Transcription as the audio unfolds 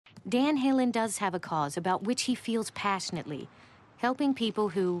Dan Halen does have a cause about which he feels passionately, helping people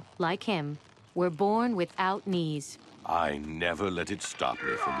who, like him, were born without knees. I never let it stop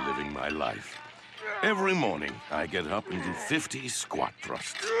me from living my life. Every morning, I get up and do 50 squat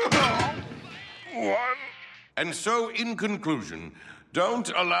thrusts. And so, in conclusion,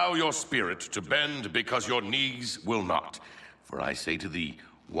 don't allow your spirit to bend because your knees will not. For I say to thee,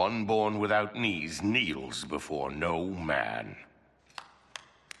 one born without knees kneels before no man.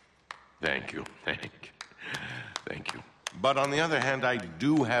 Thank you. Thank you. But on the other hand, I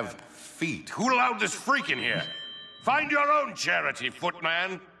do have feet. Who allowed this freak in here? Find your own charity,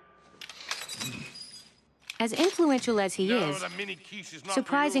 footman. As influential as he is,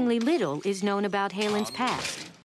 surprisingly little is known about Halen's past.